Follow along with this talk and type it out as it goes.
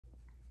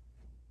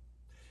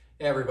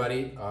Hey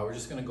everybody, we're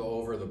just going to go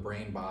over the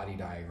brain-body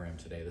diagram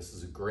today. This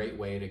is a great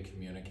way to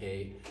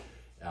communicate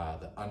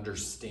the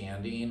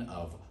understanding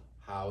of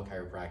how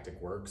chiropractic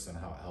works and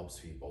how it helps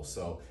people.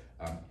 So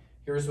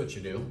here's what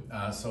you do.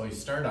 So you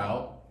start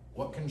out,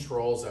 what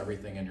controls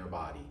everything in your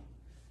body?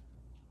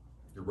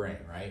 Your brain,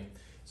 right?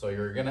 So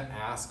you're going to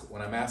ask,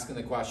 when I'm asking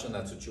the question,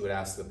 that's what you would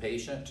ask the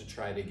patient to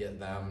try to get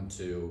them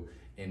to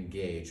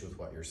engage with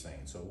what you're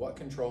saying. So what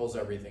controls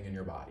everything in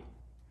your body?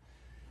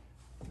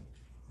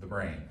 The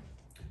brain.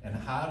 And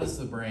how does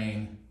the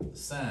brain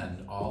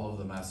send all of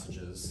the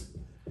messages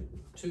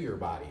to your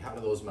body? How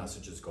do those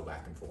messages go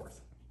back and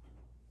forth?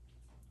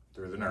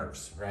 Through the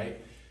nerves,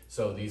 right?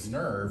 So these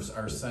nerves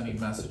are sending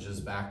messages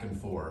back and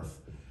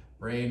forth,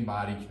 brain,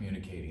 body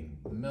communicating,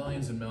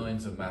 millions and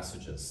millions of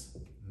messages.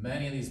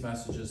 Many of these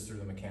messages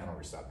through the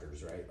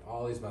mechanoreceptors, right?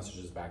 All these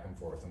messages back and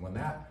forth. And when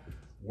that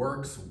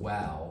works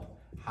well,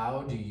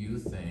 how do you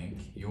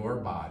think your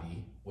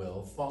body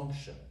will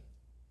function?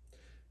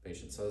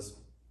 Patient says,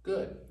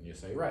 good. And you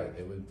say, right,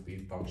 it would be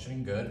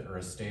functioning good, or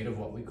a state of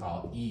what we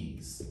call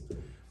ease,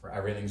 where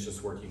everything's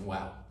just working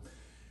well.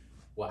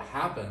 What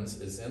happens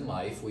is in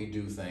life, we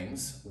do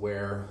things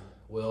where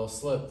we'll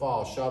slip,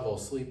 fall, shovel,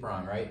 sleep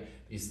wrong, right?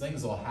 These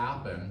things will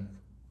happen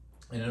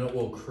and it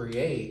will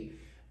create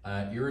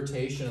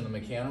irritation in the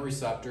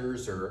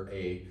mechanoreceptors or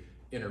a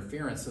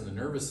interference in the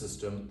nervous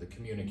system, the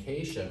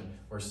communication,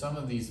 where some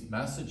of these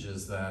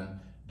messages then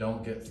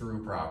don't get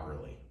through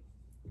properly.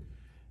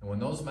 And when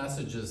those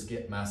messages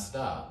get messed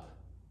up,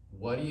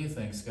 what do you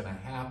think is going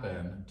to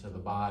happen to the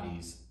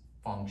body's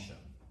function?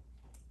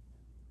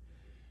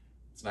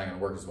 It's not going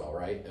to work as well,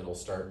 right? It'll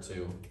start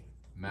to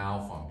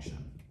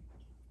malfunction.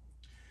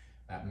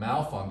 That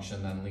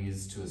malfunction then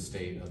leads to a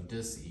state of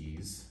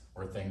dis-ease,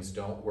 where things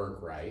don't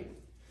work right,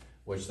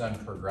 which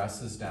then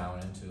progresses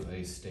down into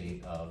a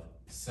state of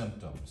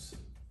symptoms.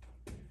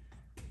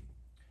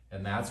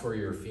 And that's where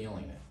you're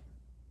feeling it.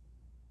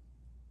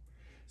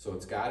 So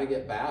it's got to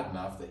get bad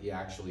enough that you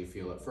actually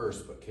feel it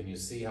first, but can you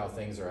see how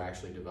things are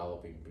actually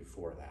developing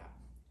before that?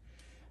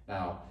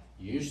 Now,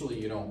 usually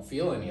you don't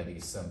feel any of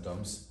these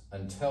symptoms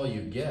until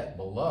you get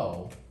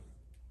below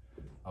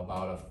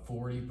about a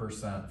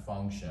 40%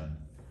 function,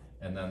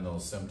 and then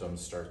those symptoms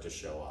start to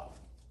show up.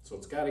 So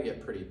it's got to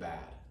get pretty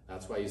bad.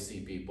 That's why you see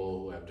people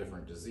who have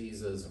different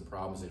diseases and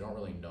problems, they don't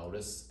really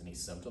notice any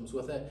symptoms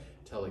with it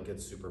until it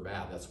gets super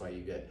bad. That's why you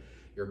get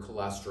your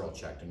cholesterol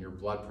checked and your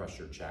blood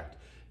pressure checked,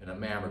 and a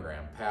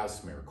mammogram, pap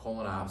smear,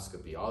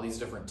 colonoscopy, all these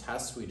different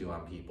tests we do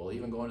on people.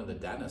 Even going to the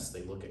dentist,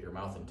 they look at your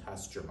mouth and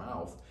test your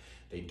mouth.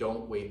 They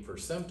don't wait for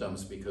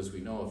symptoms, because we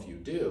know if you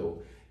do,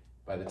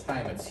 by the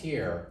time it's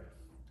here,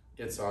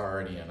 it's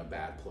already in a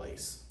bad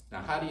place.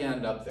 Now, how do you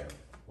end up there?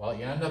 Well,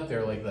 you end up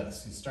there like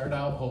this. You start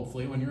out,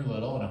 hopefully, when you're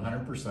little at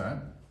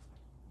 100%.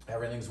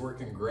 Everything's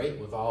working great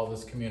with all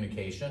this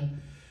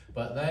communication.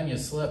 But then you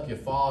slip, you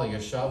fall,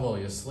 you shovel,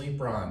 you sleep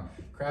wrong,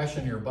 crash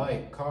on your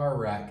bike, car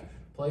wreck,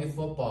 play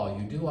football.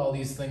 You do all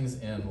these things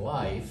in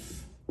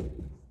life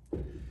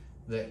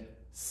that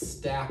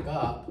stack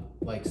up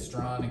like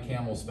straw on a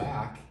camel's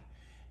back.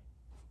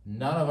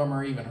 None of them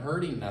are even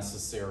hurting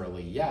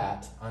necessarily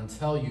yet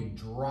until you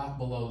drop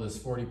below this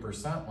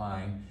 40%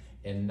 line,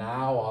 and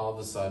now all of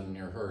a sudden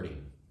you're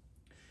hurting.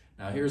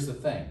 Now here's the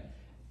thing.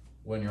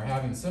 When you're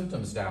having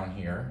symptoms down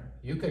here,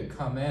 you could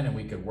come in and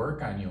we could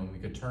work on you and we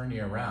could turn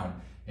you around.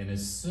 And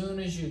as soon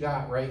as you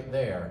got right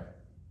there,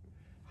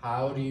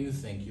 how do you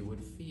think you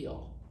would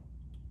feel?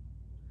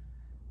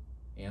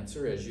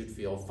 Answer is you'd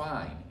feel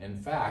fine. In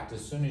fact,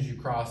 as soon as you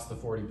cross the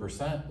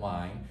 40%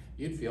 line,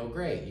 you'd feel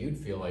great. You'd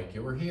feel like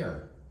you were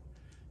here.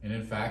 And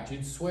in fact,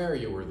 you'd swear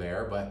you were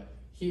there, but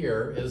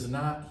here is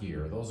not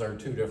here. Those are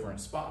two different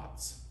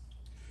spots.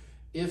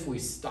 If we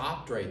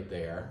stopped right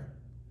there,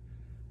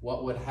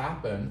 what would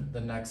happen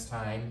the next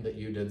time that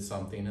you did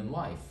something in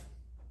life?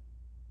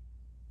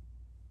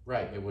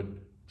 Right, it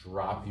would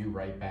drop you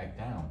right back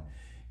down.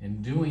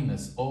 And doing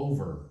this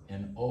over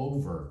and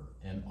over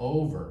and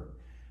over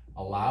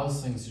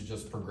allows things to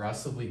just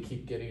progressively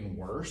keep getting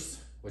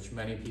worse, which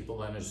many people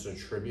then just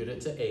attribute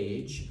it to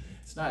age.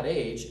 It's not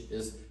age,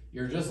 is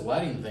you're just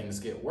letting things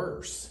get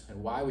worse.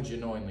 And why would you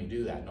knowingly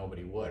do that?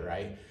 Nobody would,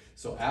 right?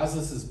 So as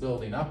this is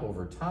building up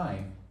over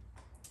time,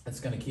 it's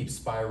going to keep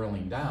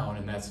spiraling down,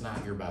 and that's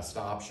not your best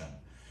option.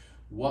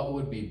 What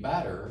would be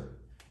better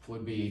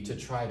would be to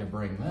try to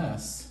bring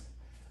this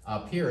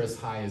up here as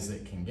high as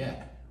it can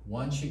get.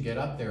 Once you get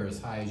up there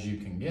as high as you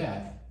can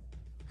get,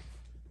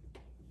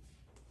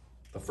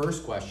 the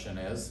first question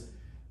is,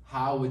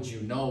 how would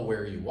you know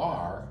where you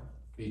are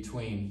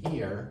between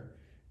here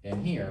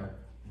and here?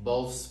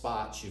 Both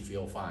spots you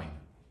feel fine.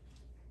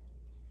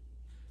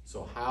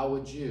 So how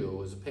would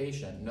you, as a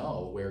patient,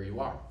 know where you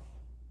are?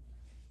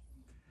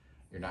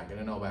 You're not going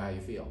to know by how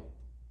you feel.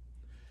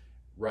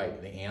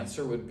 Right, the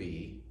answer would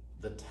be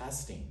the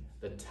testing.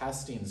 The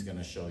testing is going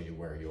to show you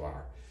where you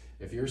are.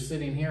 If you're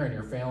sitting here and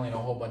you're failing a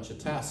whole bunch of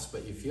tests,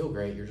 but you feel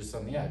great, you're just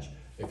on the edge.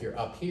 If you're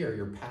up here,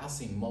 you're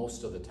passing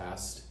most of the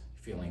test,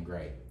 feeling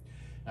great.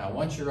 Now,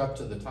 once you're up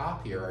to the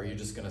top here, are you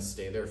just going to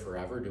stay there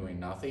forever doing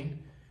nothing?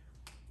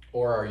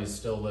 Or are you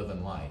still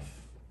living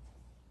life?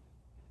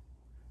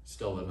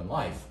 Still living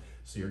life.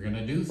 So you're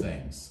gonna do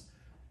things.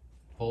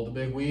 Pulled a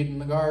big weed in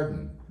the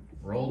garden,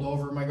 rolled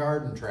over my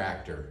garden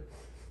tractor,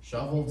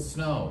 shoveled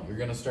snow. You're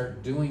gonna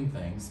start doing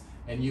things,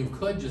 and you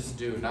could just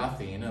do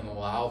nothing and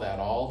allow that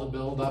all to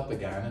build up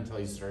again until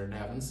you started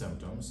having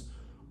symptoms.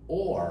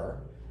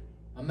 Or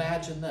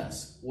imagine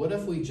this, what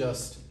if we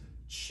just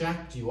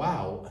checked you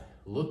out,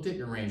 looked at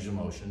your range of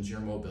motions, your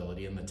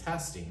mobility, and the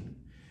testing,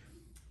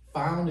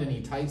 found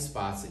any tight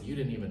spots that you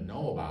didn't even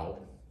know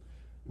about,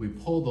 we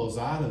pulled those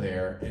out of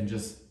there and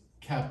just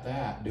kept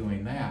that,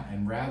 doing that.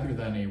 And rather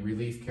than a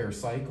relief care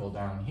cycle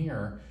down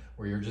here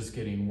where you're just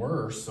getting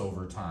worse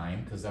over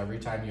time, because every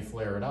time you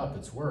flare it up,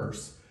 it's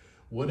worse,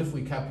 what if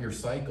we kept your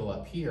cycle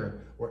up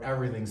here where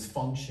everything's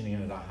functioning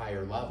at a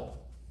higher level?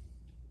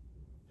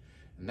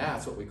 And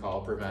that's what we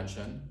call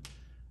prevention,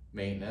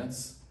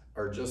 maintenance,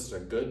 or just a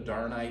good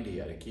darn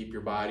idea to keep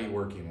your body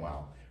working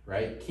well,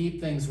 right? Keep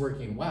things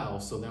working well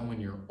so then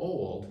when you're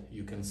old,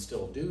 you can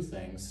still do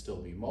things, still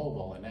be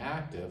mobile and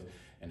active,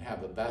 and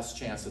have the best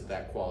chance at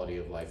that quality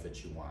of life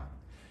that you want.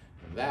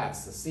 And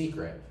that's the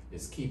secret,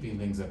 is keeping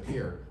things up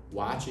here,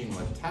 watching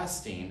with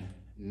testing,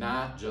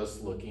 not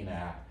just looking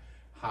at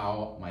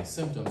how my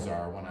symptoms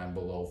are when I'm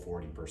below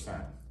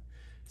 40%.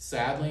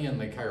 Sadly, in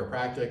the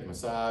chiropractic,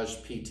 massage,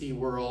 PT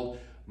world,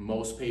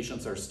 most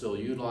patients are still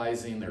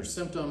utilizing their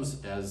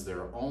symptoms as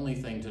their only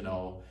thing to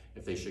know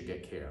if they should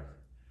get care.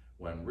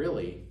 When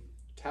really,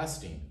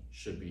 testing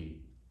should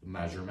be the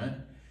measurement,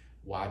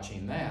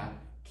 watching that,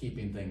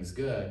 keeping things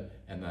good,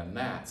 and then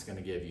that's going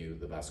to give you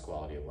the best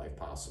quality of life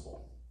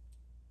possible.